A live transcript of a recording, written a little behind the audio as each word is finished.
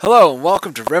Hello and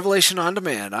welcome to Revelation on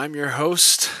Demand. I'm your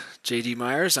host, JD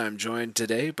Myers. I'm joined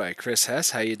today by Chris Hess.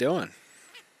 How you doing?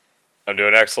 I'm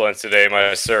doing excellent today,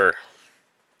 my sir.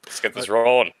 Let's get this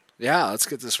rolling. Yeah, let's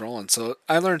get this rolling. So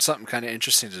I learned something kind of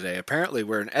interesting today. Apparently,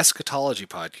 we're an eschatology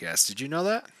podcast. Did you know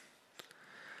that?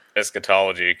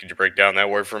 Eschatology. Could you break down that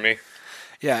word for me?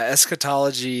 Yeah,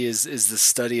 eschatology is the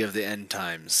study of the end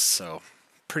times. So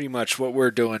pretty much what we're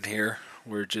doing here,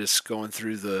 we're just going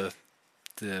through the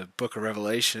book of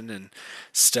Revelation and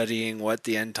studying what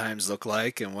the end times look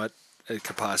like and what it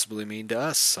could possibly mean to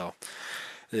us. So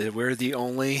we're the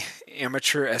only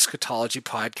amateur eschatology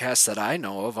podcast that I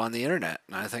know of on the internet,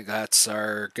 and I think that's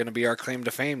going to be our claim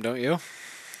to fame, don't you?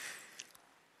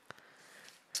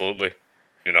 Absolutely.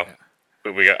 You know,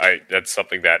 we got. That's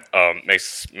something that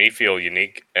makes me feel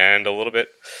unique and a little bit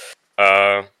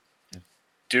uh,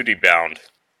 duty bound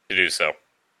to do so.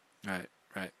 Right,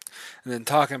 right. And then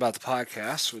talking about the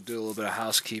podcast, we'll do a little bit of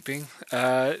housekeeping.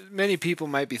 Many people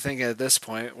might be thinking at this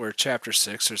point, we're chapter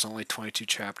 6, there's only 22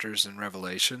 chapters in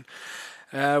Revelation.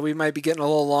 We might be getting a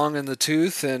little long in the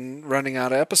tooth and running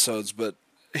out of episodes, but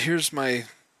here's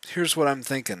what I'm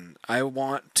thinking. I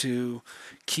want to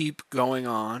keep going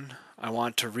on. I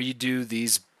want to redo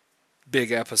these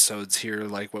big episodes here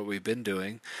like what we've been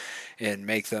doing and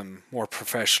make them more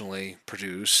professionally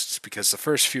produced because the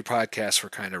first few podcasts were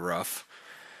kind of rough.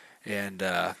 And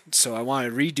so I want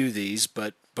to redo these,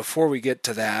 but before we get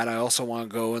to that, I also want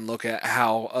to go and look at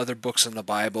how other books in the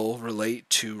Bible relate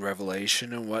to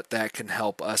Revelation and what that can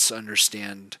help us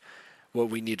understand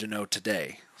what we need to know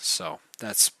today. So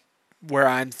that's where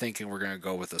I'm thinking we're going to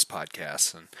go with this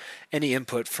podcast, and any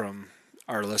input from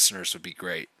our listeners would be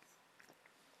great.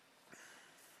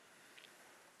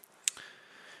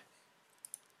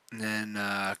 And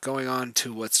then going on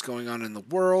to what's going on in the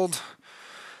world.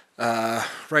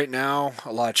 Right now,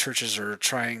 a lot of churches are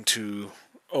trying to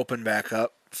open back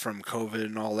up from COVID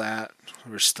and all that.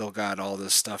 We've still got all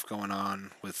this stuff going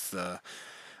on with the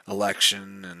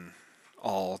election and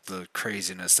all the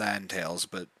craziness that entails.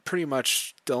 But pretty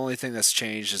much the only thing that's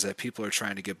changed is that people are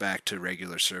trying to get back to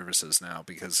regular services now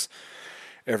because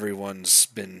everyone's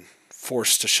been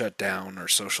forced to shut down or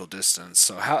social distance.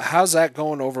 So how's that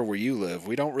going over where you live?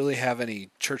 We don't really have any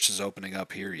churches opening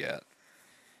up here yet.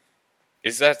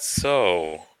 Is that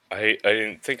so? I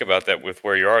didn't think about that with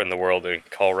where you are in the world in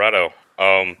Colorado.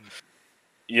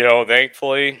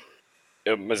 Thankfully,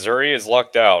 Missouri is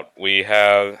locked out. We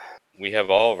have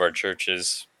all of our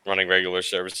churches running regular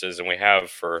services, and we have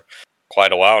for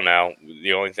quite a while now.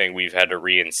 The only thing we've had to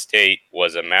reinstate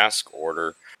was a mask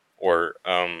order, or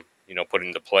put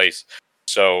into place.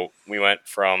 So we went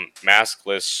from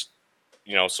maskless,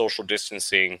 social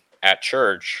distancing at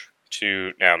church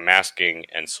to now masking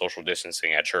and social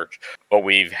distancing at church. But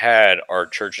we've had our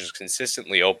churches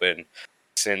consistently open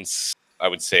since, I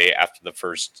would say, after the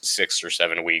first 6 or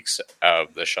 7 weeks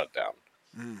of the shutdown.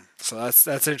 So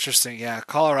that's interesting. Yeah,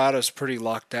 Colorado's pretty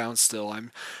locked down still.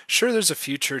 I'm sure there's a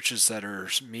few churches that are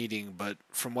meeting, but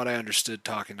from what I understood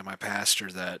talking to my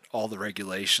pastor, that all the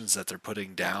regulations that they're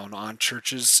putting down on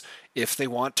churches, if they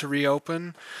want to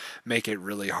reopen, make it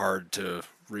really hard to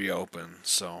reopen.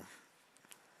 So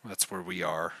that's where we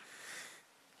are.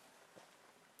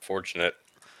 Fortunate.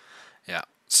 Yeah.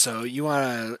 So you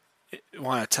want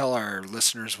to tell our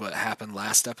listeners what happened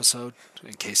last episode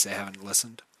in case they haven't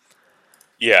listened?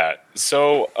 Yeah,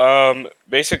 so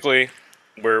basically,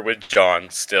 we're with John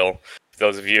still. For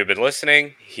those of you who have been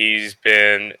listening, he's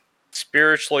been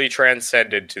spiritually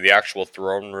transcended to the actual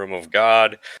throne room of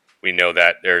God. We know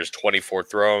that there's 24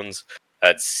 thrones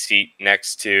that seat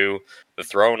next to the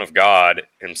throne of God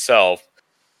himself,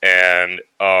 and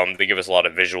they give us a lot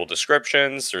of visual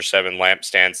descriptions. There's 7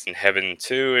 lampstands in heaven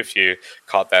too, if you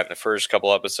caught that in the first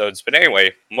couple episodes. But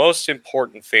anyway, most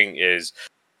important thing is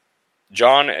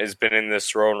John has been in this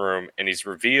throne room, and he's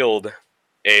revealed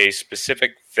a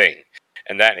specific thing,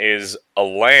 and that is a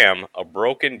lamb, a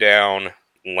broken down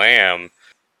lamb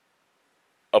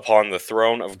upon the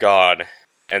throne of God,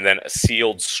 and then a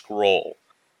sealed scroll.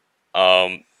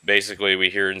 Basically, we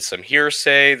hear in some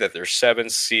hearsay that there's 7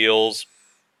 seals.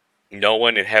 No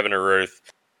one in heaven or earth,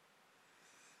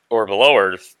 or below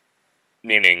earth,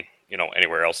 meaning,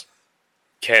 anywhere else,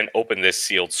 can open this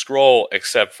sealed scroll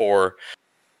except for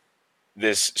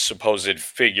this supposed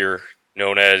figure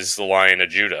known as the Lion of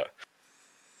Judah.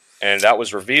 And that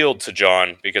was revealed to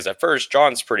John because at first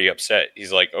John's pretty upset.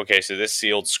 He's like, okay, so this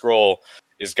sealed scroll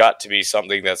has got to be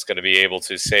something that's going to be able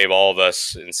to save all of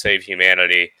us and save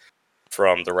humanity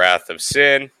from the wrath of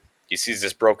sin. He sees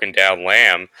this broken down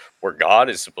lamb where God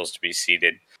is supposed to be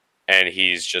seated, and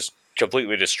he's just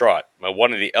completely distraught.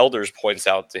 One of the elders points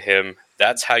out to him,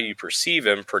 that's how you perceive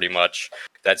him, pretty much.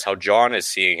 That's how John is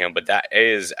seeing him, but that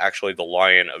is actually the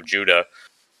Lion of Judah.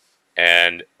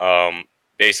 And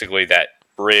basically that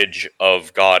bridge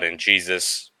of God and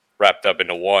Jesus wrapped up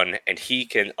into one, and he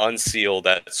can unseal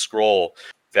that scroll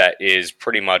that is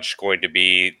pretty much going to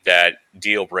be that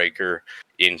deal breaker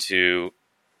into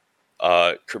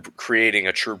creating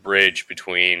a true bridge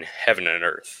between heaven and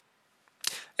earth,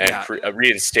 and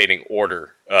reinstating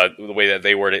order. The way that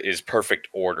they word it is perfect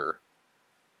order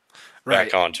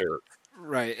back onto earth.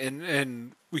 Right,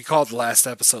 and we called the last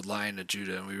episode Lion of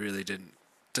Judah, and we really didn't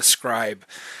describe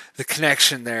the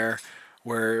connection there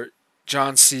where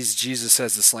John sees Jesus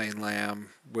as the slain lamb,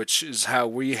 which is how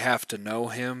we have to know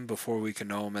him before we can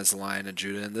know him as the Lion of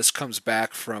Judah. And this comes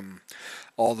back from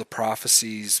all the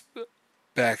prophecies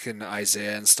back in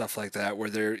Isaiah and stuff like that,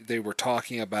 where they were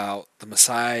talking about the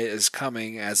Messiah is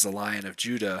coming as the Lion of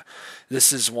Judah.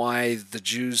 This is why the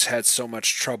Jews had so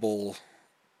much trouble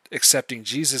accepting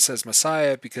Jesus as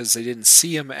Messiah, because they didn't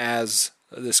see him as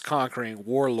this conquering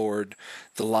warlord,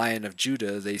 the Lion of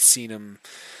Judah. They seen him,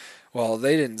 well,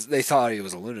 they thought he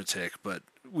was a lunatic, but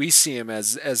we see him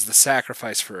as the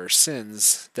sacrifice for our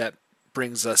sins that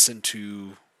brings us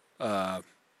into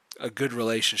a good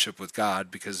relationship with God,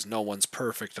 because no one's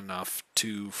perfect enough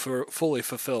to fully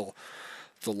fulfill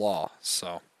the law.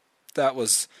 So that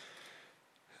was,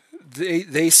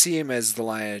 they see him as the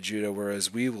Lion of Judah,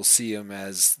 whereas we will see him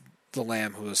as the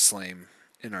Lamb who is slain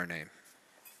in our name.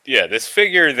 Yeah, this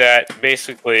figure that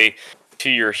basically, to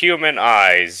your human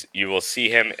eyes, you will see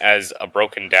him as a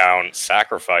broken down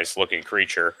sacrifice-looking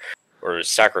creature, or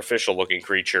sacrificial-looking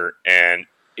creature, and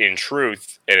in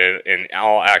truth, in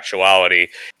all actuality,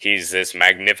 he's this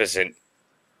magnificent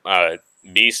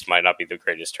beast. Might not be the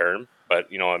greatest term, but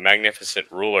a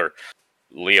magnificent ruler,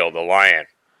 Leo the lion.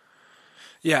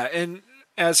 Yeah, and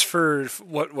as for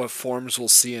what forms we'll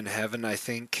see in heaven, I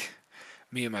think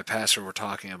me and my pastor were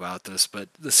talking about this, but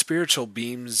the spiritual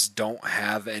beings don't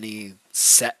have any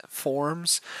set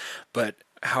forms, but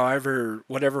however,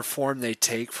 whatever form they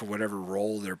take for whatever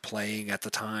role they're playing at the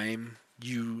time,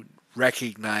 you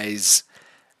recognize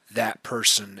that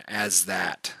person as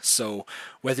that. So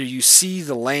whether you see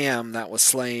the lamb that was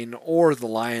slain or the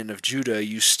Lion of Judah,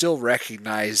 you still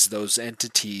recognize those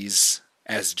entities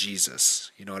as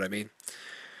Jesus. You know what I mean?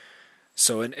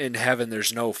 So in heaven,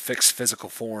 there's no fixed physical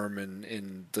form,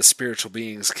 and the spiritual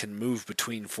beings can move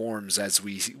between forms, as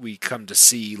we come to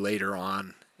see later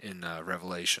on in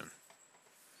Revelation.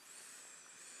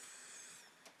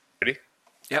 Ready?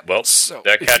 Yep. Well, so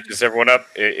that catches everyone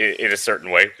up in a certain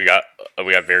way. We got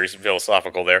very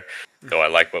philosophical there, so I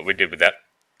like what we did with that.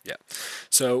 Yeah.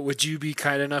 So would you be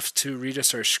kind enough to read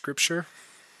us our scripture?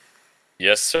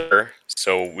 Yes, sir.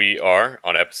 So we are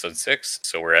on episode 6.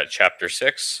 So we're at chapter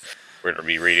 6. We're going to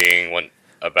be reading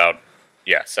about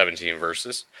 17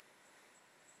 verses.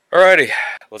 Alrighty,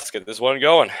 let's get this one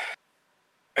going.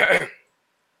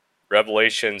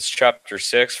 Revelations chapter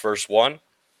 6, verse 1.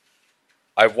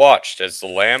 I watched as the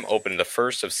Lamb opened the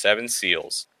first of 7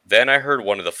 seals. Then I heard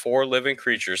one of the 4 living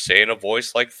creatures say in a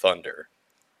voice like thunder,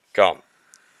 "Come."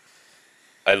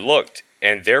 I looked,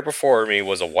 and there before me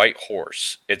was a white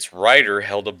horse. Its rider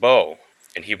held a bow,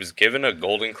 and he was given a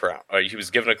golden crown. He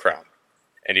was given a crown,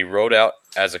 and he rode out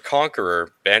as a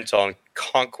conqueror bent on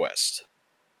conquest.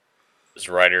 His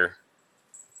rider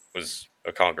was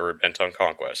a conqueror bent on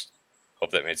conquest.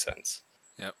 Hope that made sense.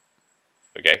 Yep.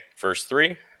 Okay, verse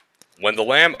 3. When the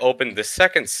Lamb opened the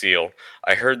second seal,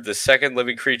 I heard the second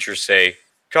living creature say,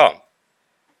 "Come."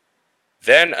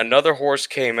 Then another horse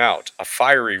came out, a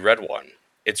fiery red one.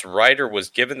 Its rider was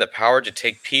given the power to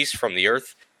take peace from the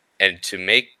earth and to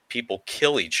make people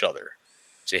kill each other.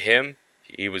 To him,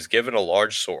 he was given a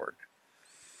large sword.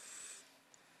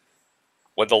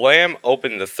 When the Lamb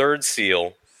opened the third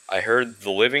seal, I heard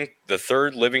the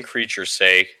third living creature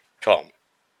say, "Come."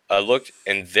 I looked,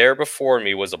 and there before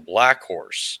me was a black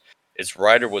horse. Its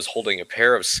rider was holding a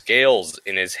pair of scales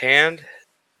in his hand.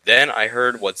 Then I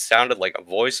heard what sounded like a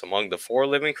voice among the 4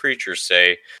 living creatures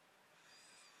say,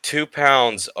 2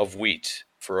 pounds of wheat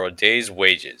for a day's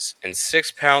wages, and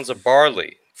 6 pounds of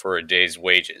barley for a day's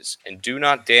wages, and do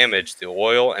not damage the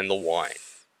oil and the wine.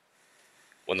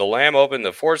 When the Lamb opened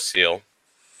the 4th seal,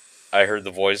 I heard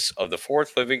the voice of the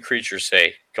 4th living creature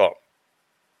say, "Come."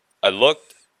 I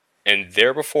looked, and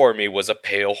there before me was a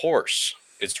pale horse.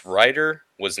 Its rider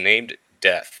was named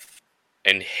Death,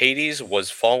 and Hades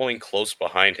was following close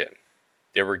behind him.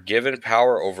 They were given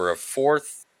power over a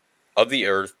fourth of the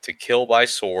earth to kill by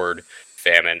sword,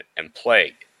 famine, and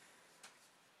plague,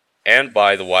 and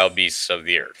by the wild beasts of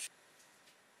the earth.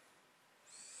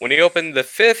 When he opened the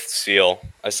fifth seal,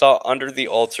 I saw under the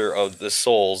altar the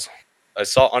souls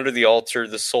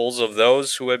of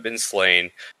those who had been slain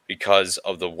because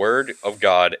of the word of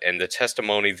God and the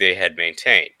testimony they had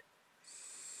maintained.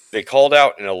 They called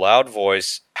out in a loud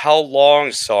voice, "How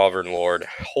long, sovereign Lord,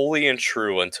 holy and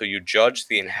true, until you judge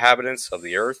the inhabitants of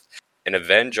the earth and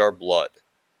avenge our blood?"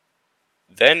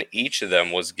 Then each of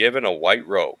them was given a white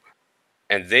robe,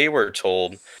 and they were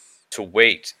told to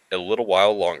wait a little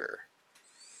while longer,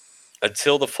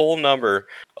 until the full number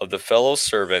of the fellow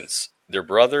servants, their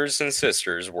brothers and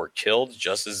sisters, were killed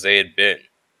just as they had been.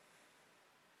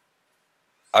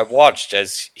 I watched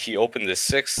as he opened the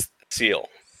sixth seal.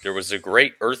 There was a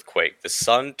great earthquake. The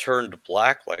sun turned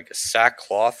black like a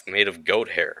sackcloth made of goat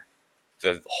hair.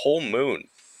 The whole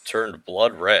moon turned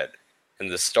blood red,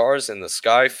 and the stars in the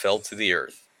sky fell to the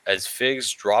earth, as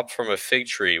figs drop from a fig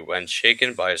tree when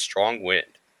shaken by a strong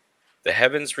wind. The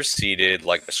heavens receded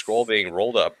like a scroll being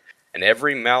rolled up, and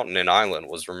every mountain and island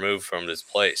was removed from its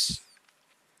place.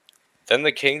 Then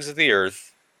the kings of the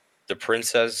earth, the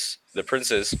princes, the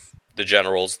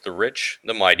generals, the rich,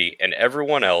 the mighty, and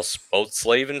everyone else, both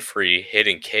slave and free, hid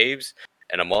in caves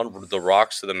and among the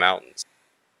rocks of the mountains.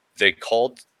 They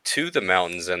called to the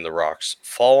mountains and the rocks,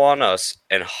 "Fall on us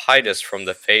and hide us from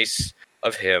the face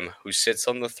of him who sits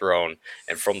on the throne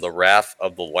and from the wrath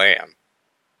of the Lamb.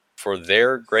 For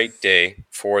the great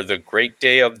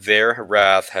day of their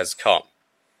wrath has come,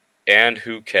 and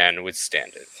who can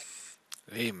withstand it?"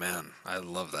 Amen. I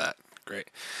love that. Great.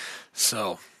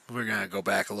 So we're gonna go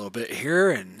back a little bit here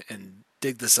and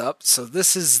dig this up. So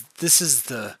this is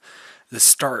the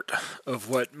start of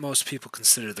what most people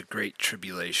consider the Great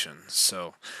Tribulation.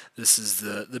 So this is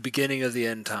the beginning of the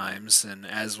end times, and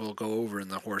as we'll go over in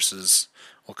the horses,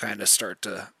 we'll kind of start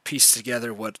to piece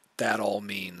together what that all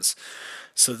means.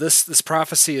 So this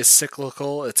prophecy is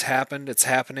cyclical. It's happened, it's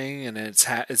happening, and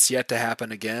it's yet to happen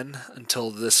again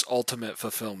until this ultimate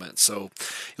fulfillment. So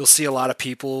you'll see a lot of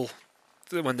people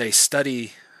when they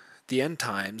study the end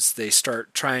times, they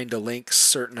start trying to link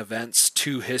certain events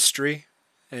to history,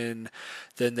 and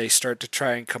then they start to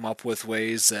try and come up with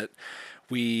ways that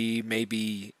we may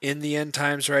be in the end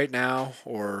times right now,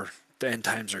 or the end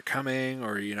times are coming,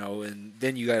 or and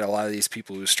then you got a lot of these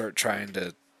people who start trying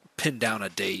to pin down a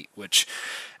date, which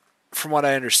from what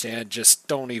I understand, just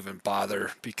don't even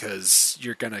bother, because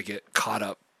you're going to get caught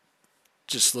up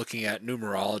just looking at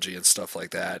numerology and stuff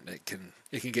like that, and it can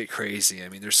get crazy. I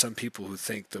mean, there's some people who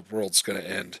think the world's going to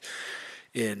end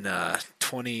in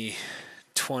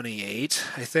 2028,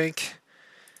 I think,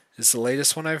 is the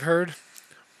latest one I've heard.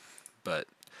 But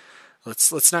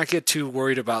let's not get too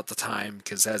worried about the time,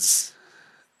 because as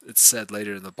it's said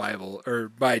later in the Bible, or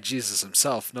by Jesus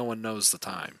himself, no one knows the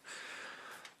time.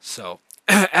 So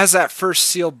as that first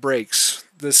seal breaks,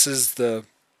 this is the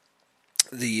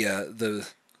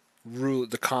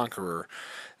conqueror,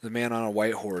 the man on a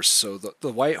white horse. So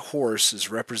the white horse is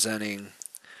representing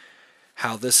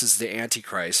how this is the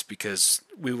Antichrist, because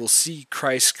we will see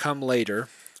Christ come later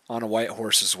on a white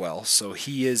horse as well. So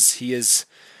he is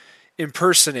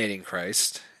impersonating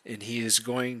Christ, and he is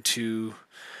going to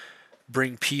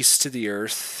bring peace to the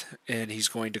earth, and he's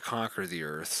going to conquer the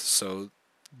earth. So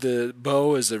the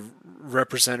bow is a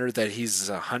representative that he's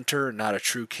a hunter, not a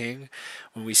true king.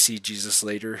 When we see Jesus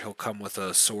later, he'll come with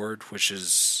a sword, which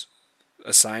is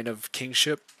a sign of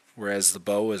kingship, whereas the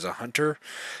bow is a hunter.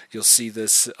 You'll see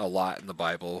this a lot in the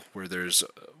Bible, where there's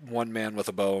one man with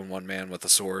a bow and one man with a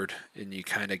sword, and you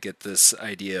kind of get this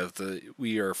idea of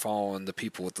we are following the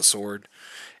people with the sword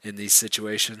in these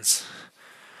situations.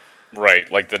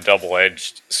 Right, like the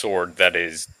double-edged sword that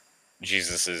is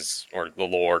Jesus's, or the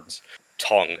Lord's,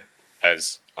 tongue,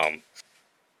 as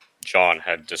John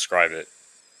had described it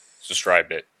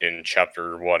in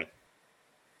chapter 1.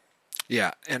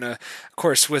 Yeah, and of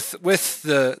course, with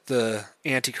the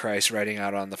Antichrist riding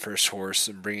out on the first horse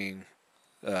and bringing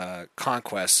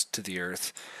conquest to the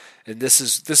earth, and this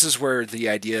is where the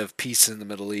idea of peace in the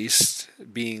Middle East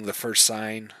being the first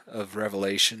sign of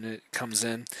Revelation it comes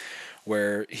in,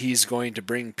 where he's going to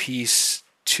bring peace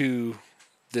to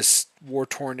this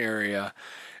war-torn area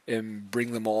and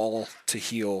bring them all to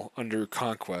heel under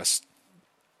conquest.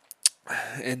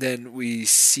 And then we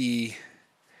see...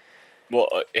 Well,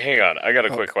 hang on. I got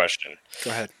a quick question. Go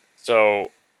ahead.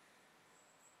 So,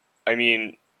 I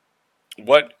mean,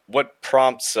 what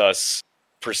prompts us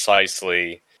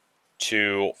precisely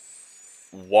to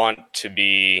want to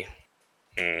be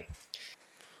to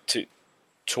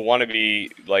want to be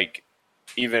like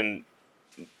even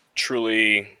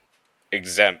truly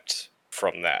exempt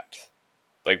from that?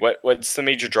 Like, what's the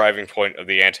major driving point of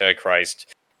the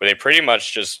Antichrist, where they pretty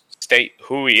much just state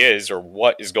who he is or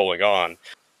what is going on,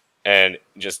 and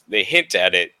just they hint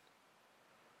at it,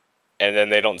 and then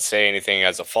they don't say anything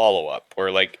as a follow up.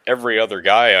 Where like every other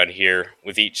guy on here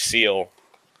with each seal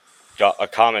got a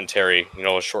commentary,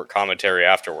 a short commentary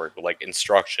afterward, with like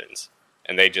instructions,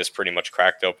 and they just pretty much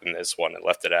cracked open this one and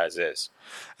left it as is.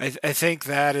 I think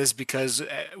that is because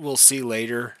we'll see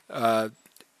later.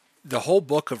 The whole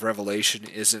book of Revelation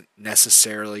isn't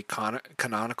necessarily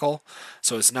canonical,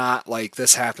 so it's not like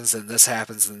this happens and this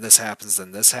happens and this happens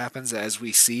and this happens. As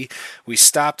we see, we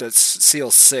stopped at seal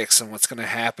 6, and what's going to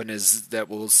happen is that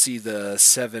we'll see the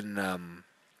seven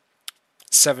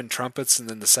trumpets and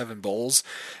then the seven bowls,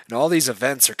 and all these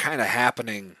events are kind of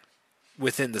happening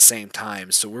within the same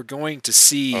time. So we're going to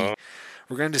see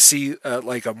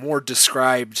like a more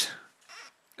described.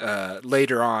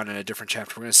 Later on in a different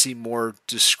chapter, we're going to see more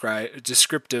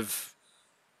descriptive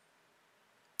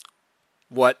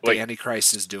what the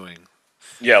Antichrist is doing.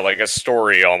 Yeah, like a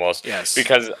story almost. Yes.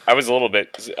 Because I was I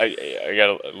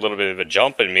got a little bit of a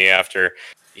jump in me after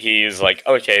he's like,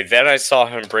 okay, then I saw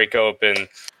him break open,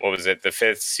 what was it, the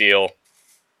 5th seal?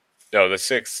 No, the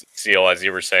 6th seal, as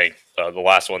you were saying, the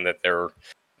last one that they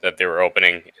were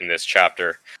opening in this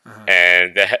chapter,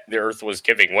 and the earth was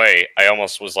giving way. I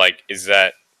almost was like, is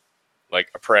that like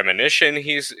a premonition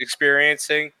he's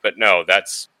experiencing? But no,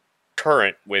 that's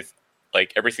current with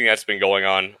like everything that's been going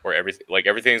on, or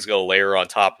everything's going to layer on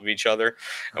top of each other,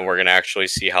 and we're going to actually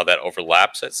see how that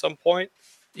overlaps at some point.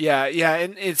 Yeah,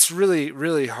 and it's really,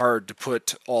 really hard to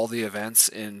put all the events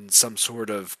in some sort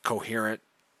of coherent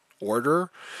order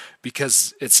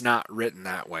because it's not written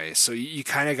that way. So you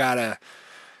kind of gotta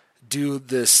do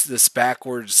this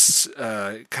backwards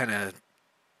kind of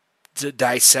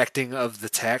dissecting of the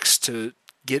text to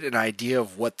get an idea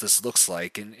of what this looks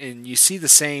like. And you see the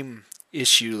same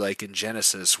issue like in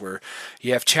Genesis, where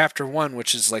you have chapter 1,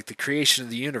 which is like the creation of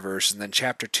the universe, and then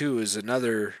chapter 2 is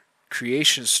another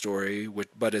creation story,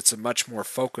 but it's a much more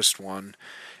focused one.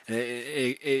 And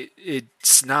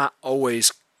it's not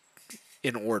always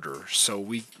in order. So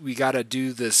we got to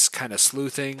do this kind of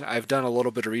sleuthing. I've done a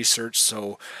little bit of research,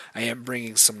 so I am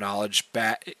bringing some knowledge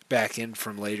back in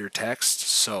from later texts.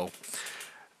 So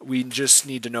we just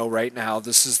need to know right now,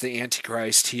 this is the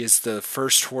Antichrist. He is the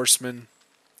first horseman.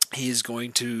 He is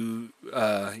going to,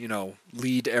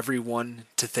 lead everyone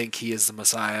to think he is the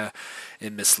Messiah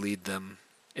and mislead them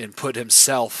and put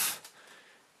himself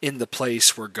in the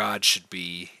place where God should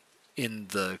be, in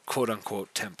the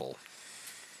quote-unquote temple.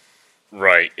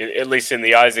 Right. At least in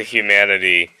the eyes of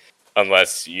humanity,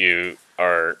 unless you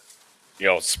are,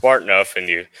 smart enough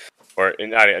or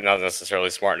not necessarily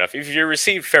smart enough. If you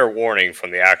receive fair warning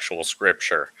from the actual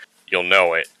scripture, you'll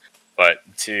know it. But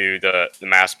to the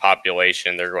mass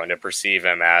population, they're going to perceive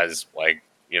him as like,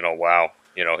 wow,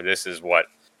 this is what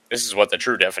the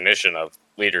true definition of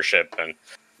leadership and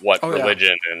what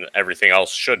religion and everything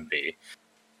else should be.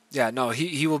 Yeah, no,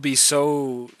 he will be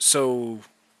so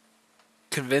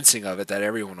convincing of it that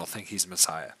everyone will think he's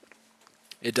Messiah.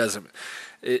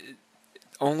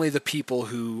 Only the people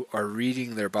who are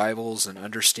reading their Bibles and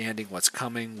understanding what's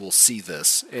coming will see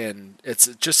this. And it's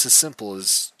just as simple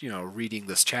as, reading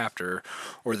this chapter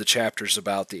or the chapters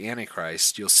about the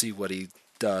Antichrist. You'll see what he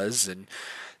does, and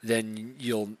then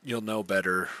you'll know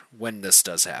better when this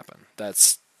does happen.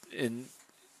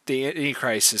 The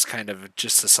Antichrist is kind of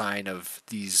just a sign of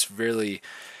these really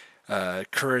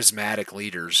charismatic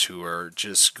leaders who are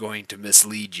just going to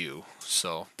mislead you.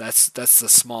 So that's the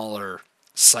smaller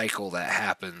cycle that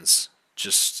happens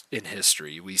just in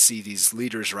history. We see these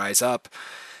leaders rise up.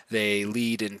 They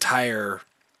lead entire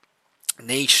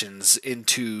nations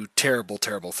into terrible,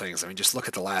 terrible things. I mean, just look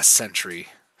at the last century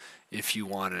if you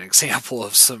want an example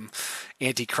of some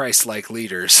Antichrist-like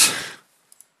leaders.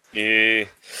 Yeah,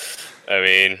 I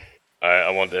mean,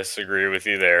 I won't disagree with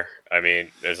you there. I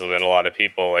mean, there's been a lot of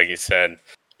people, like you said,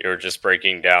 you were just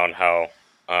breaking down how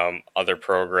other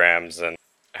programs and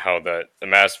how the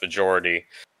mass majority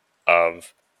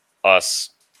of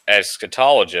us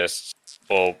eschatologists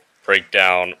will break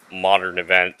down modern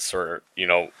events or,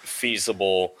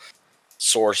 feasible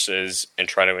sources and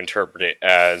try to interpret it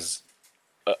as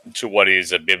to what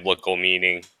is a biblical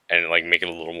meaning and like make it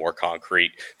a little more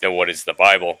concrete than what is the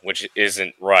Bible, which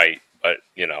isn't right, but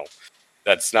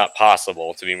that's not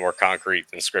possible to be more concrete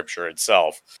than Scripture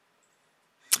itself.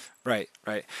 Right.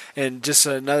 And just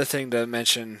another thing to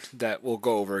mention that we'll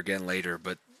go over again later,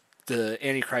 but the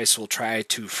Antichrist will try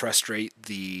to frustrate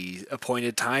the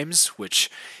appointed times,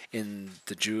 which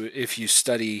if you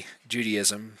study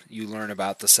Judaism, you learn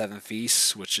about the 7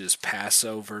 feasts, which is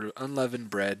Passover, unleavened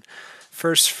bread,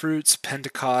 first fruits,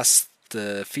 Pentecost,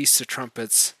 the Feast of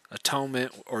Trumpets,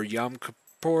 Atonement or Yom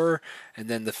Kippur, and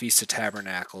then the Feast of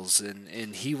Tabernacles,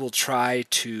 and he will try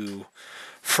to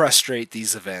frustrate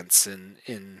these events. And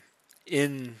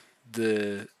in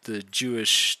the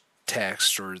Jewish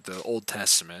text or the Old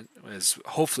Testament, as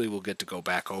hopefully we'll get to go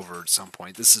back over at some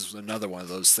point. This is another one of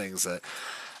those things that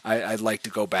I'd like to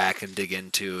go back and dig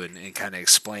into and kind of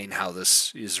explain how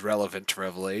this is relevant to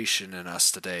Revelation and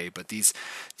us today. But these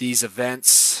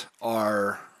events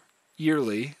are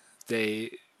yearly.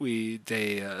 The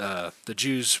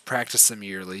Jews practice them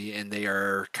yearly, and they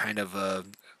are kind of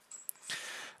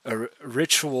a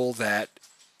ritual that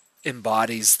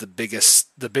embodies the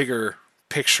bigger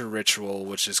picture ritual,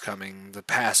 which is coming, the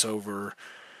Passover,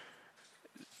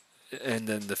 and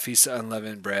then the Feast of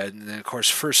Unleavened Bread, and then of course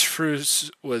First Fruits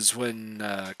was when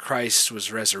Christ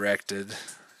was resurrected,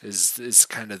 is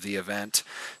kind of the event.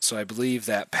 So I believe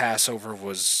that Passover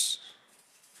is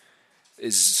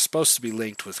supposed to be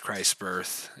linked with Christ's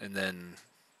birth, and then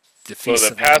the So Feast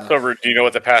the of Passover. Do you know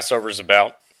what the Passover is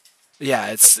about?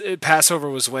 Yeah, Passover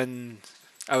was when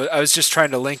I was just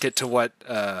trying to link it to what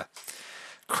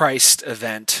Christ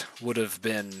event would have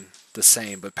been the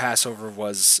same, but Passover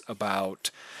was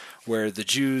about where the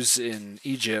Jews in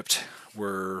Egypt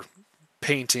were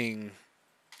painting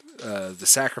the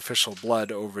sacrificial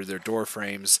blood over their door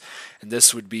frames, and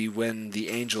this would be when the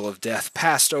angel of death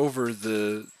passed over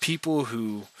the people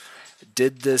who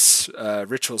did this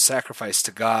ritual sacrifice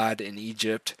to God in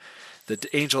Egypt. The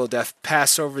angel of death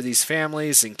passed over these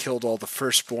families and killed all the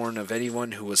firstborn of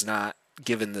anyone who was not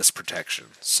given this protection.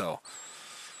 So,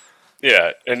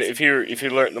 Yeah, and if you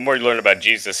learn, the more you learn about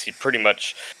Jesus, he pretty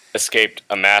much escaped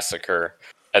a massacre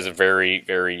as a very,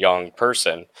 very young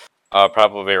person,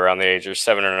 probably around the age of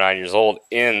 7 or 9 years old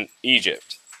in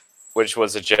Egypt, which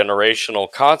was a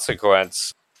generational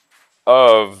consequence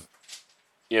of,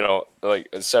 like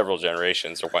several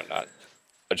generations or whatnot,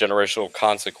 a generational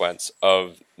consequence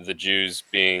of the Jews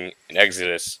being in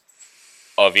exodus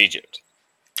of Egypt.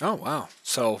 oh wow!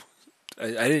 So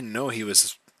I didn't know he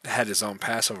had his own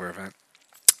Passover event.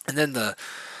 And then the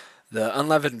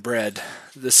unleavened bread.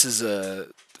 This is a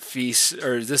feast,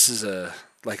 or this is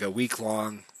like a week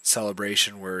long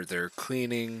celebration where they're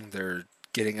cleaning, they're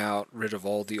getting rid of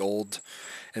all the old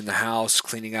in the house,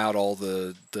 cleaning out all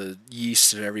the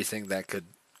yeast and everything that could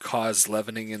cause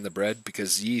leavening in the bread,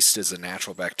 because yeast is a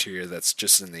natural bacteria that's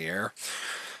just in the air.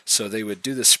 So they would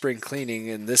do the spring cleaning,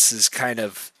 and this is kind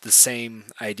of the same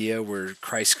idea where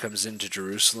Christ comes into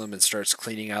Jerusalem and starts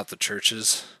cleaning out the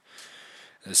churches.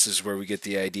 This is where we get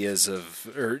the ideas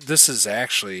this is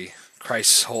actually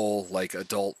Christ's whole like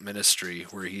adult ministry,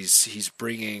 where he's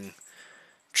bringing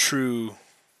true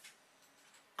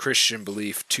Christian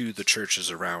belief to the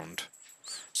churches around.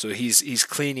 So he's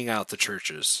cleaning out the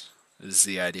churches is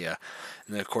the idea.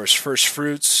 And then of course first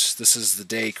fruits, this is the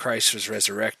day Christ was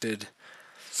resurrected.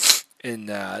 And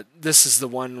this is the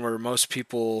one where most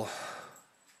people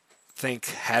think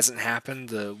hasn't happened.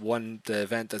 The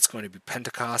event that's going to be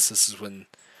Pentecost. This is when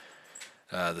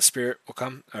the Spirit will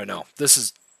come. Or no, this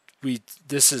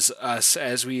is us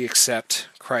as we accept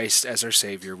Christ as our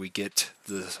Savior. We get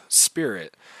the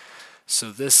Spirit.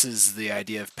 So this is the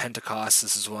idea of Pentecost.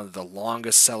 This is one of the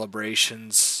longest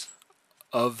celebrations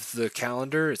of the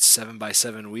calendar. It's 7 by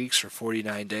 7 weeks or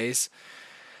 49 days.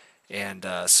 And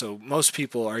so most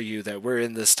people argue that we're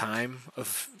in this time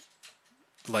of,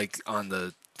 like on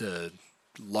the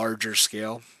larger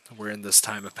scale, we're in this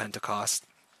time of Pentecost.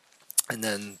 And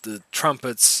then the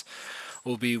trumpets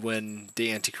will be when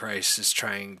the Antichrist is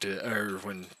trying to, or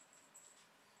when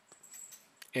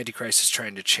Antichrist is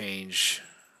trying to change.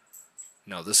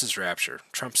 No, this is rapture.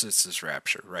 Trumpets is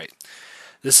rapture, right?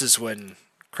 This is when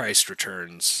Christ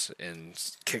returns and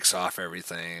kicks off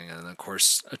everything. And of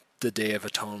course, the Day of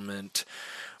Atonement,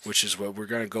 which is what we're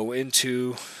going to go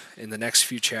into in the next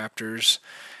few chapters.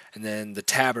 And then the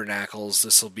tabernacles,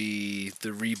 this will be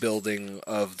the rebuilding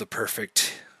of the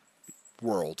perfect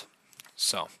world.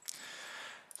 So,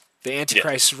 the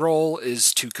Antichrist's role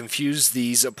is to confuse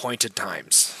these appointed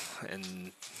times.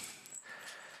 And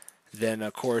then,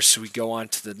 of course, we go on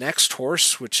to the next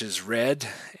horse, which is red.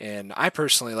 And I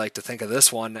personally like to think of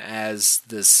this one as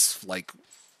this, like,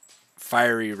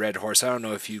 fiery red horse. I don't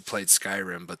know if you played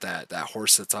Skyrim, but that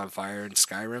horse that's on fire in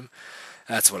Skyrim,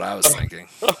 that's what I was thinking.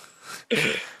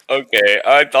 Okay,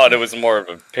 I thought it was more of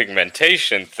a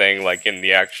pigmentation thing, like in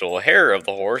the actual hair of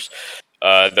the horse.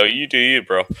 Though you do you,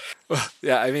 bro.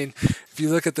 Yeah, I mean, if you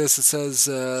look at this, it says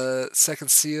second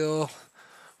seal,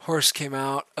 horse came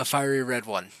out, a fiery red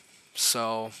one.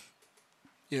 So,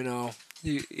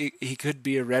 he could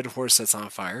be a red horse that's on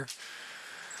fire.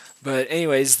 But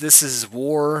anyways, this is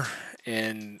war,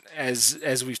 And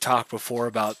as we've talked before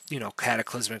about,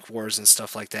 cataclysmic wars and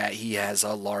stuff like that, he has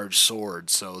a large sword.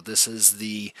 So this is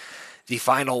the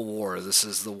final war. This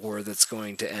is the war that's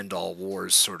going to end all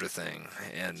wars, sort of thing.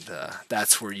 And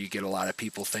that's where you get a lot of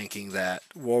people thinking that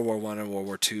World War One and World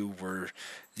War Two were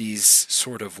these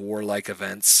sort of warlike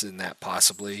events, and that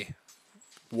possibly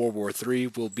World War Three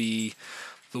will be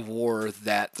the war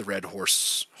that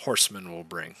the Horsemen will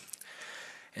bring.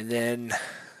 And then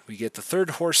we get the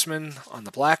third horseman on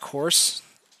the black horse,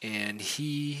 and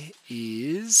he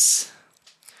is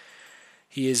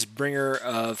bringer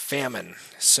of famine.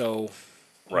 So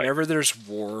whenever there's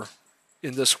war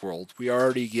in this world, we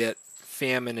already get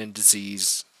famine and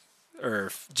disease,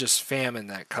 or just famine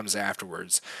that comes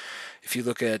afterwards. If you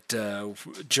look at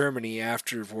Germany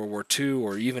after World War II,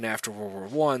 or even after World War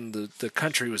One, the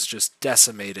country was just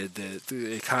decimated.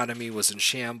 The economy was in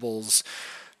shambles.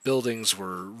 Buildings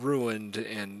were ruined,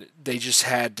 and they just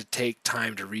had to take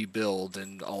time to rebuild.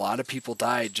 And a lot of people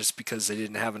died just because they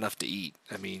didn't have enough to eat.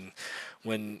 I mean,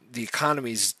 when the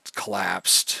economy's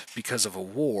collapsed because of a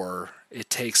war,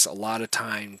 it takes a lot of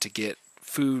time to get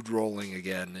food rolling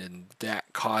again, and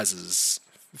that causes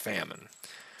famine.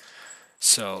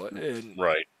 So,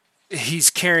 right. He's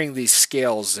carrying these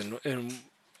scales, and an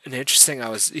interesting.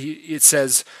 It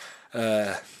says,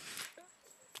 what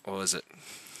was it?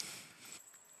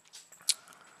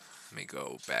 Let me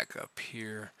go back up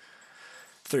here.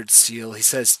 Third seal. He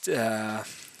says 2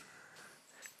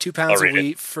 pounds of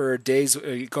wheat for a day's.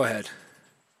 Go ahead.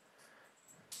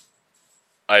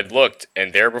 I looked,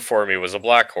 and there before me was a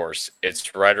black horse.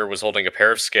 Its rider was holding a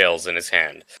pair of scales in his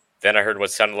hand. Then I heard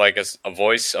what sounded like a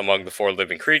voice among the 4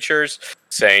 living creatures,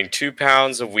 saying 2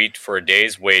 pounds of wheat for a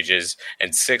day's wages,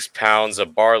 and 6 pounds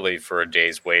of barley for a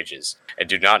day's wages, and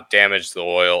do not damage the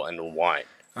oil and the wine.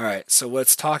 All right, so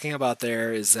what's talking about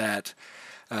there is that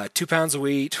 2 pounds of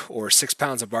wheat or 6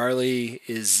 pounds of barley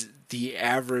is the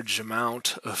average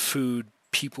amount of food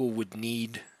people would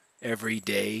need every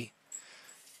day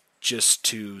just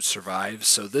to survive.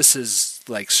 So this is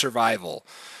like survival.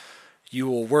 You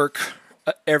will work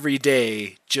every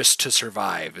day just to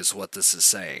survive is what this is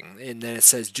saying. And then it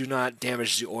says, do not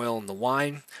damage the oil and the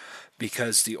wine,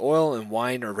 because the oil and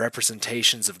wine are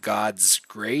representations of God's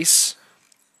grace.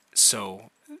 So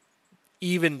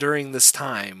even during this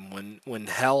time when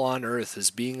hell on earth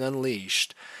is being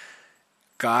unleashed,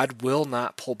 God will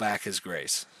not pull back his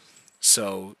grace.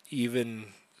 So even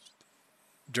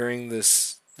during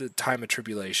the time of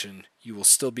tribulation, you will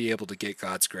still be able to get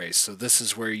God's grace. So this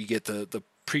is where you get the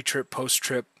pre-trip,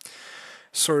 post-trip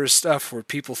sort of stuff, where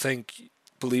people think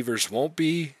believers won't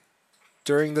be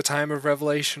during the time of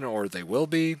Revelation, or they will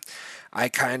be. I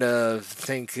kind of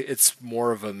think it's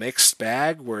more of a mixed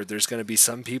bag, where there's going to be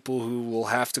some people who will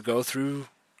have to go through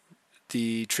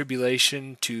the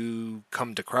tribulation to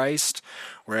come to Christ,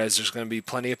 whereas there's going to be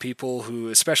plenty of people who,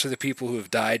 especially the people who have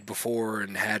died before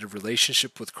and had a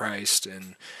relationship with Christ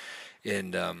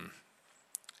and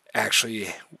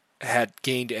actually had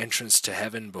gained entrance to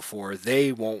heaven before,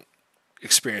 they won't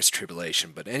experience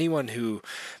tribulation. But anyone who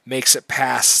makes it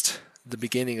past the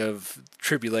beginning of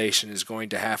tribulation is going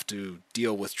to have to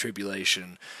deal with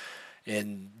tribulation.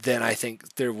 And then I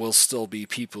think there will still be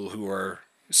people who are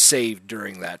saved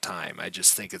during that time. I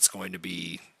just think it's going to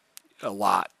be a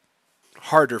lot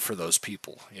harder for those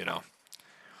people,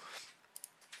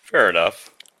 Fair enough.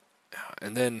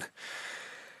 And then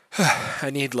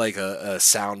I need like a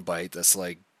sound bite that's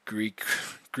like Greek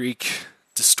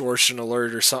distortion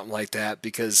alert or something like that,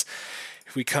 because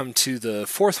if we come to the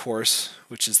fourth horse,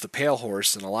 which is the pale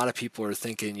horse, and a lot of people are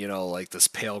thinking, like this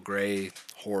pale gray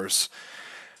horse,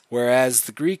 whereas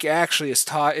the Greek actually is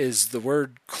the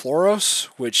word chloros,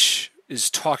 which is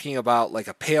talking about like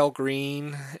a pale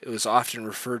green. It was often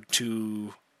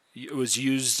it was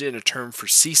used in a term for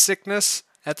seasickness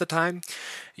at the time.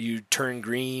 You turn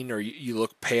green or you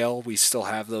look pale. We still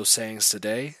have those sayings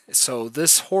today. So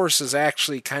this horse is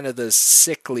actually kind of this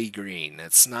sickly green.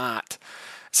 It's not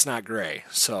gray.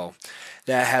 So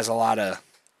that has a lot of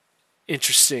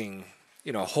interesting,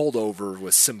 holdover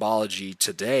with symbology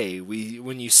today.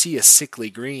 When you see a sickly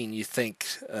green, you think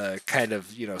kind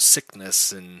of,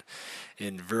 sickness and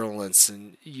virulence,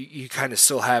 and you kind of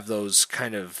still have those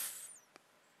kind of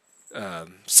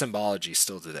symbology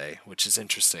still today, which is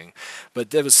interesting. But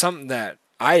there was something that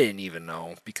I didn't even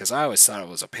know, because I always thought it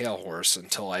was a pale horse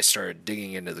until I started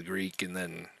digging into the Greek, and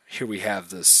then here we have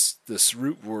this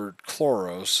root word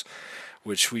chloros,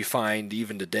 which we find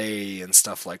even today in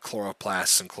stuff like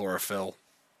chloroplasts and chlorophyll,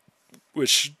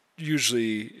 which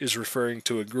usually is referring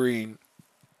to a green.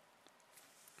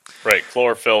 Right,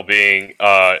 chlorophyll being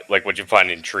like what you find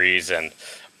in trees and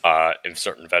in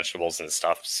certain vegetables and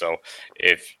stuff. So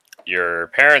if your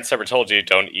parents ever told you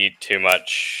don't eat too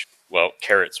much, well,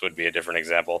 carrots would be a different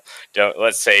example.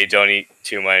 Let's say don't eat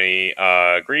too many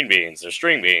green beans or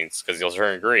string beans because you'll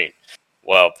turn green.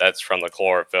 Well, that's from the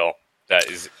chlorophyll that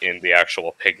is in the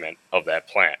actual pigment of that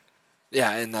plant.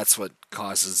 Yeah, and that's what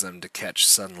causes them to catch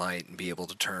sunlight and be able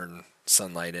to turn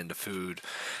sunlight into food.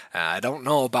 I don't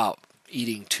know about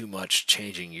eating too much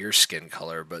changing your skin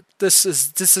color, but this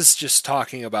is just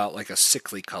talking about like a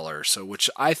sickly color, so which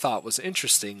I thought was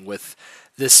interesting with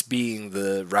this being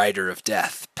the rider of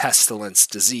death, pestilence,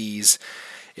 disease,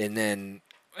 and then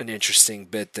an interesting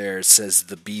bit there, it says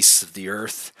the beasts of the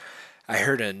earth. I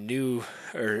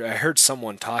heard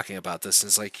someone talking about this, and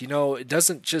it's like, it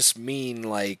doesn't just mean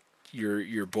like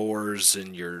your boars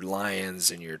and your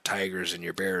lions and your tigers and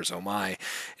your bears. Oh my!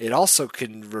 It also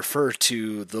can refer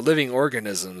to the living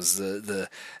organisms, the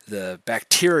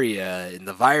bacteria and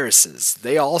the viruses.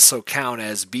 They also count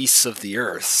as beasts of the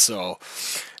earth. So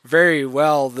very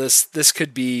well, this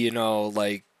could be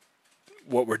like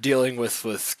what we're dealing with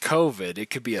COVID. It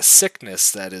could be a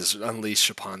sickness that is unleashed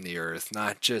upon the earth,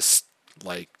 not just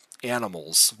like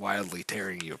animals wildly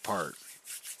tearing you apart.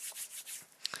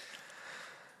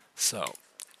 So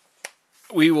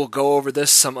we will go over this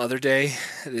some other day.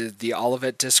 The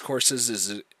Olivet Discourses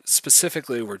is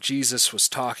specifically where Jesus was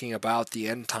talking about the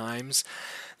end times.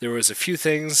 There was a few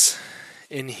things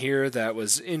in here that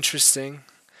was interesting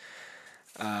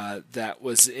that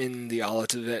was in the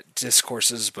Olivet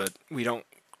Discourses, but we don't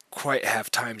quite have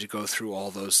time to go through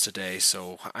all those today,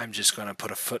 so I'm just going to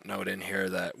put a footnote in here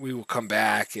that we will come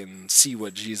back and see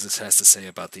what Jesus has to say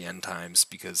about the end times,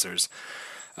 because there's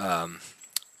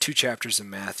 2 chapters in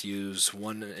Matthew's,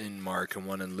 1 in Mark, and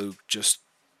 1 in Luke, just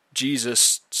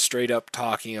Jesus straight up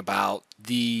talking about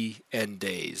the end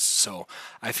days. So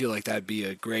I feel like that'd be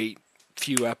a great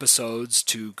few episodes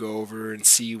to go over and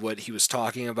see what he was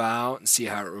talking about and see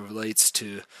how it relates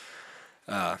to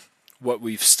what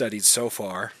we've studied so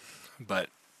far. But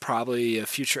probably a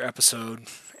future episode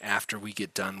after we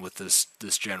get done with this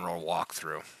general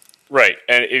walkthrough. Right,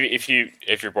 and if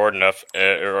you're bored enough,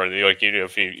 or like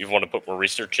if you want to put more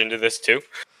research into this too,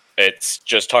 it's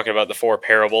just talking about the 4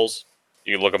 parables.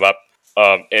 You can look them up,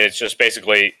 and it's just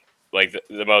basically like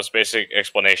the most basic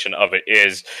explanation of it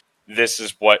is this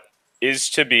is what is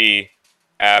to be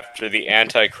after the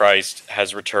Antichrist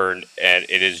has returned, and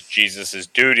it is Jesus'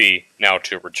 duty now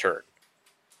to return.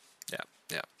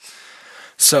 Yeah.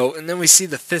 So, and then we see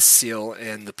the 5th seal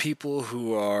and the people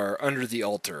who are under the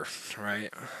altar,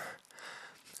 right?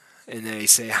 And they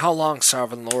say, "How long,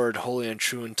 sovereign Lord, holy and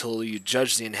true, until you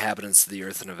judge the inhabitants of the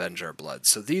earth and avenge our blood?"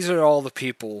 So these are all the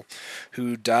people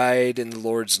who died in the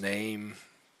Lord's name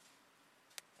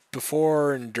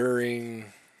before and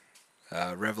during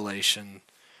Revelation,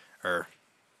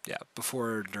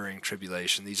 before and during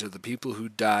tribulation. These are the people who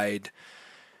died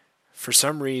for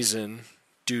some reason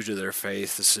due to their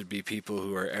faith. This would be people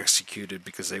who are executed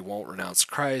because they won't renounce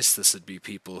Christ. This would be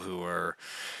people who are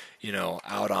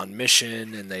out on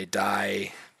mission and they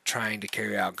die trying to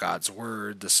carry out God's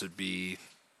word. This would be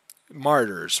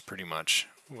martyrs, pretty much,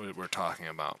 what we're talking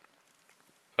about.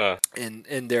 And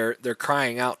they're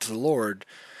crying out to the Lord,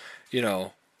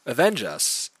 avenge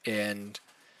us. And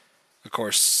of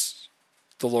course,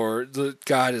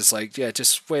 God is like, yeah,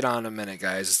 just wait on a minute,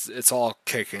 guys. It's all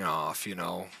kicking off.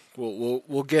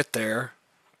 We'll get there.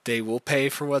 They will pay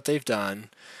for what they've done.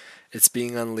 It's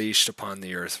being unleashed upon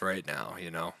the earth right now.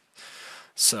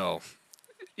 So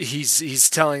he's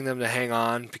telling them to hang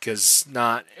on because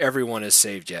not everyone is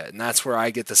saved yet. And that's where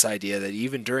I get this idea that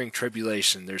even during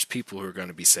tribulation, there's people who are going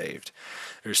to be saved.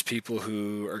 There's people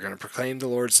who are going to proclaim the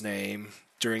Lord's name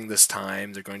during this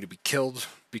time. They're going to be killed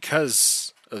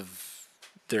because of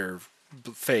their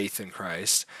faith in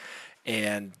Christ.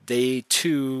 And they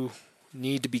too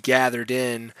need to be gathered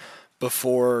in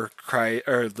before Christ,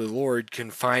 or the Lord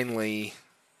can finally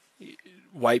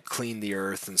wipe clean the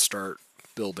earth and start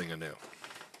building anew.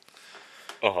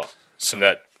 So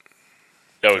that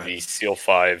would be Seal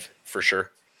 5 for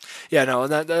sure. Yeah, no,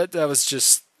 and that was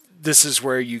just, this is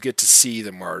where you get to see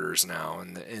the martyrs now,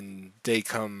 and they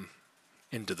come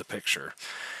into the picture.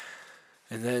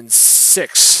 And then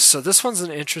 6. So this one's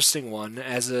an interesting one.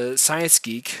 As a science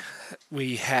geek,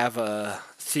 we have a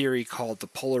theory called the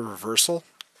polar reversal.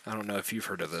 I don't know if you've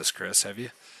heard of this, Chris. Have you?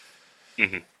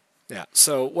 Mm-hmm. Yeah.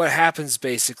 So what happens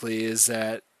basically is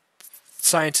that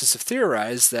scientists have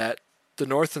theorized that the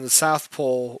North and the South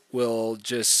Pole will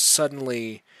just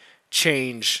suddenly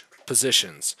change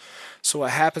positions. So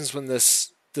what happens when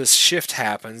this shift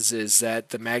happens is that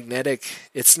the magnetic,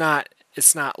 it's not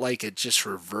like it just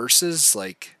reverses,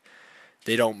 like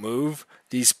they don't move.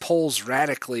 these poles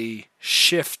radically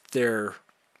shift their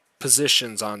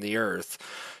positions on the Earth.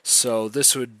 So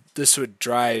this would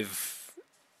drive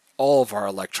all of our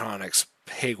electronics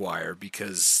haywire,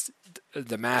 because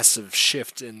the massive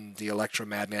shift in the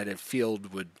electromagnetic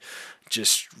field would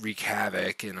just wreak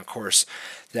havoc. And of course,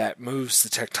 that moves the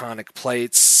tectonic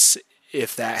plates.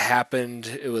 If that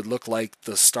happened, it would look like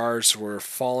the stars were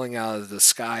falling out of the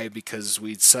sky, because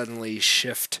we'd suddenly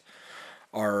shift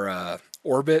our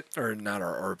orbit, or not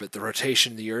our orbit, the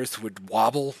rotation of the Earth would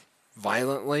wobble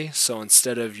violently. So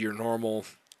instead of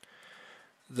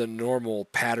the normal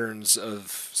patterns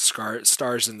of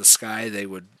stars in the sky, they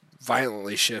would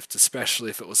violently shift,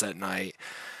 especially if it was at night.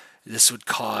 This would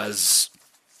cause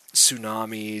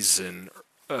tsunamis and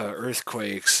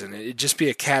earthquakes, and it'd just be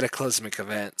a cataclysmic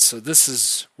event. So this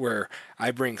is where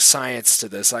I bring science to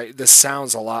this. This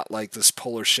sounds a lot like this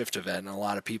polar shift event, and a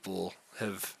lot of people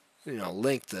have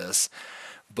linked this,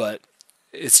 but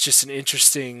it's just an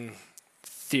interesting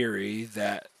theory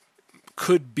that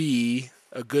could be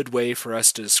a good way for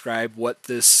us to describe what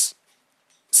this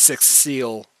sixth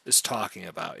seal is talking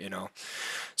about.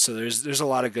 So there's a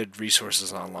lot of good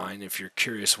resources online if you're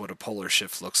curious what a polar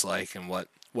shift looks like and what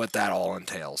that all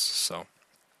entails. So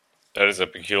that is a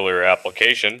peculiar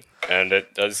application, and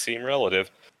it does seem relative.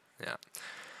 Yeah.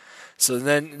 So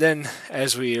then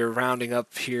as we are rounding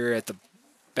up here at the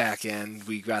back end,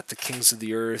 we got the kings of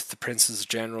the earth, the princes, the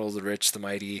general, the rich, the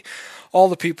mighty, all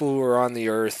the people who are on the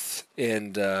earth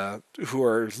and who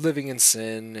are living in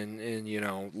sin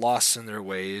and lost in their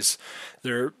ways.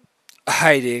 They're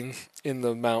hiding in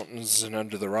the mountains and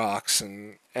under the rocks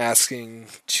and asking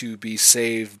to be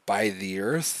saved by the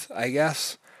earth, I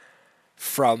guess,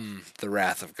 from the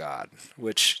wrath of God.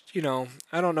 Which,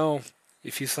 I don't know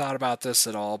if you thought about this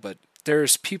at all, but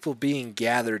there's people being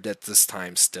gathered at this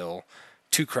time still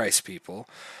to Christ people.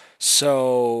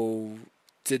 So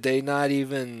did they not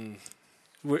even...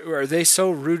 Are they so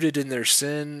rooted in their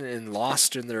sin and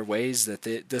lost in their ways that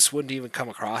this wouldn't even come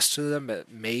across to them?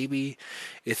 But maybe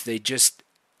if they just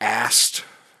asked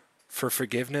for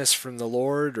forgiveness from the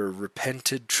Lord or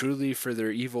repented truly for their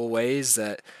evil ways,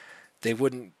 that they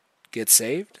wouldn't get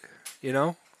saved?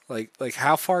 Like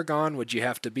how far gone would you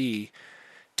have to be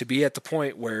at the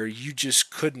point where you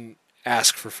just couldn't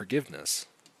ask for forgiveness?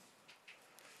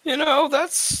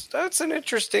 That's an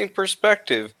interesting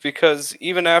perspective, because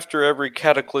even after every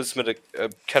cataclysmic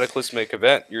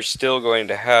event, you're still going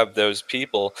to have those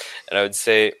people, and I would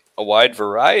say a wide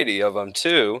variety of them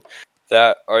too,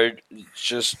 that are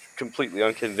just completely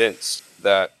unconvinced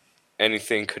that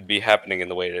anything could be happening in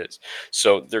the way it is.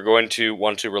 So they're going to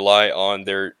want to rely on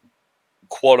their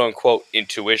quote-unquote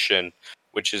intuition,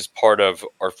 which is part of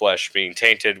our flesh being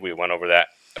tainted. We went over that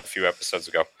a few episodes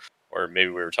ago, or maybe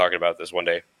we were talking about this one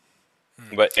day.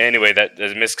 But anyway, that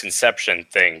the misconception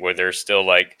thing where they're still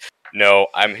like, no,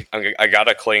 I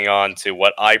gotta cling on to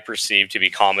what I perceive to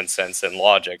be common sense and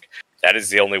logic. That is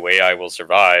the only way I will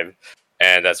survive,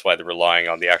 and that's why they're relying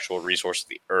on the actual resource of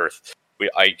the earth.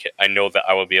 I know that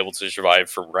I will be able to survive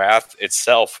from wrath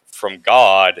itself from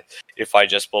God if I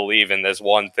just believe in this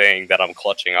one thing that I'm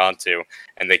clutching onto,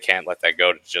 and they can't let that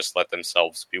go to just let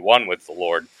themselves be one with the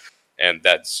Lord. And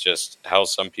that's just how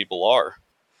some people are.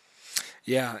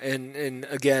 Yeah, and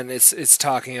again, it's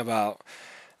talking about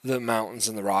the mountains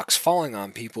and the rocks falling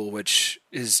on people, which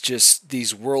is just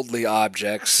these worldly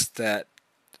objects that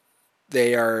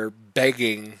they are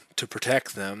begging to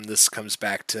protect them. This comes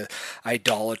back to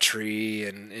idolatry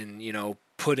and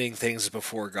putting things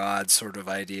before God sort of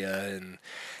idea. And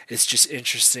it's just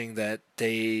interesting that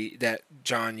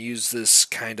John used this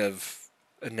kind of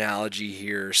analogy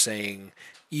here, saying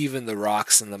even the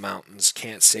rocks and the mountains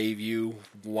can't save you.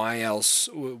 Why else?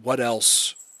 What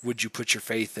else would you put your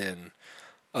faith in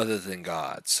other than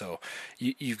God? So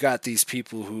you've got these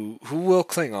people who will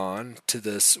cling on to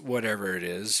this, whatever it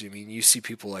is. I mean, you see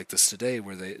people like this today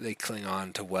where they cling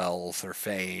on to wealth or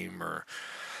fame or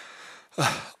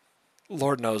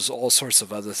Lord knows all sorts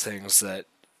of other things that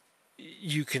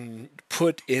you can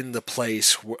put in the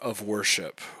place of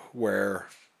worship, where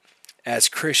as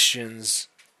Christians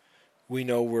we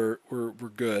know we're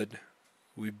good.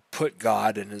 We put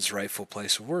God in his rightful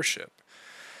place of worship.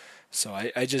 So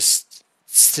I just,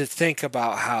 to think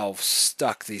about how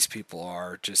stuck these people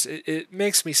are, just it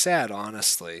makes me sad,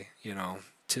 honestly,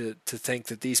 to think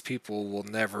that these people will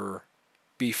never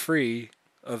be free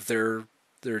of their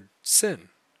sin,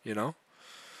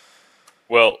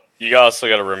 Well, you also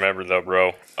got to remember though,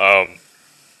 bro. A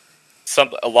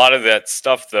lot of that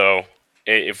stuff though,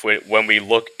 when we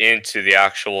look into the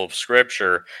actual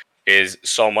scripture, is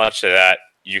so much of that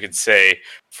you could say,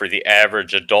 for the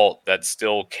average adult that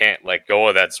still can't let go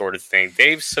of that sort of thing,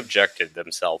 they've subjected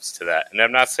themselves to that. And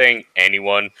I'm not saying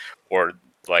anyone or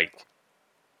like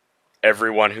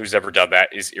everyone who's ever done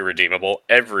that is irredeemable.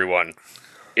 Everyone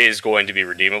is going to be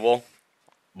redeemable,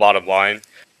 bottom line.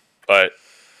 But,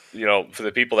 for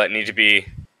the people that need to be,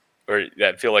 or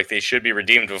that feel like they should be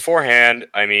redeemed beforehand,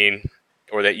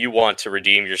 or that you want to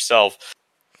redeem yourself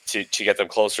to get them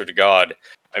closer to God,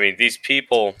 these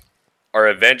people are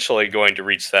eventually going to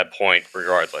reach that point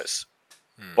regardless.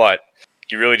 But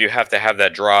you really do have to have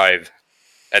that drive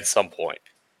at some point.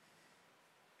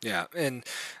 Yeah, and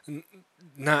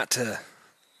not to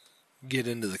get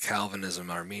into the Calvinism,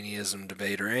 Arminianism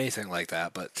debate or anything like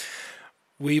that, but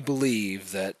we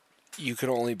believe that you can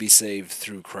only be saved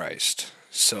through Christ.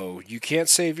 So you can't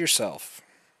save yourself.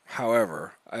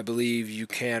 However, I believe you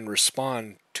can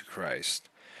respond to Christ,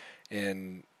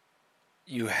 and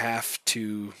you have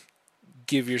to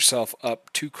give yourself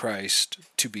up to Christ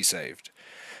to be saved.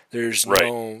 There's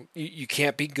Right. you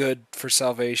can't be good for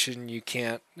salvation. You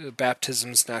can't,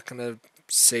 baptism's not going to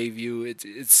save you.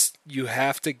 It's you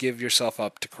have to give yourself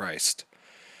up to Christ.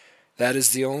 That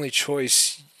is the only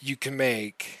choice you can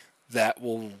make that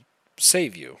will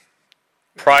save you.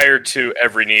 Prior to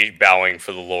every knee bowing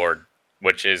for the Lord,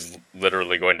 which is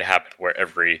literally going to happen where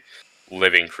every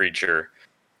living creature,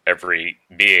 every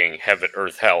being, heaven,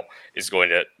 earth, hell, is going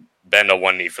to bend on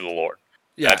one knee for the Lord.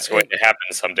 Yeah, That's going to happen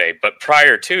someday. But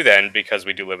prior to then, because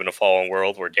we do live in a fallen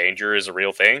world where danger is a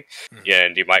real thing,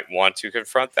 and you might want to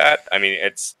confront that.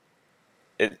 It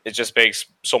just makes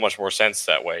so much more sense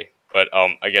that way. But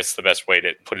I guess the best way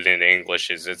to put it into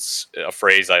English is, it's a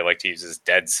phrase I like to use, is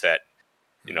dead set.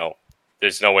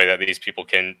 There's no way that these people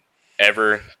can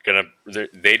ever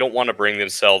they don't want to bring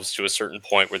themselves to a certain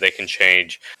point where they can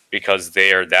change, because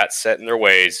they are that set in their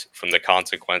ways from the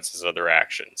consequences of their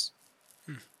actions.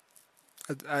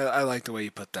 I like the way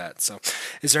you put that. So,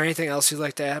 is there anything else you'd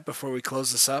like to add before we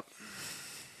close this up?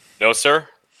 No, sir.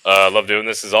 Love doing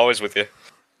this as always with you.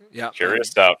 Yeah. Curious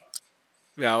stuff.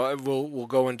 Yeah, we'll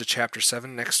go into chapter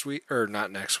 7 next week, or not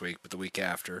next week, but the week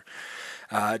after.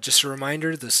 Just a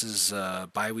reminder, this is a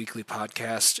bi-weekly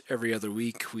podcast. Every other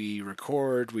week we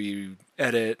record, we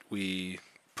edit, we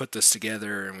put this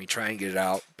together, and we try and get it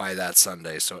out by that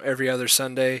Sunday. So every other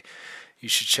Sunday, you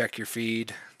should check your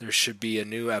feed. There should be a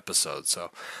new episode.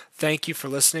 So thank you for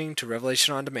listening to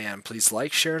Revelation On Demand. Please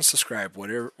like, share, and subscribe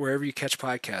wherever you catch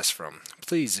podcasts from.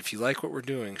 Please, if you like what we're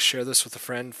doing, share this with a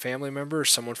friend, family member, or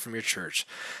someone from your church.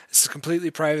 This is a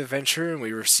completely private venture, and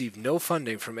we receive no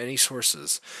funding from any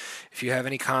sources. If you have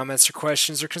any comments or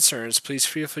questions or concerns, please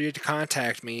feel free to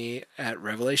contact me at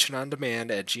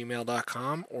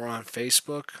revelationondemand@gmail.com or on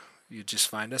Facebook. You just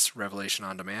find us, Revelation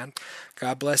On Demand.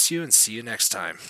 God bless you, and see you next time.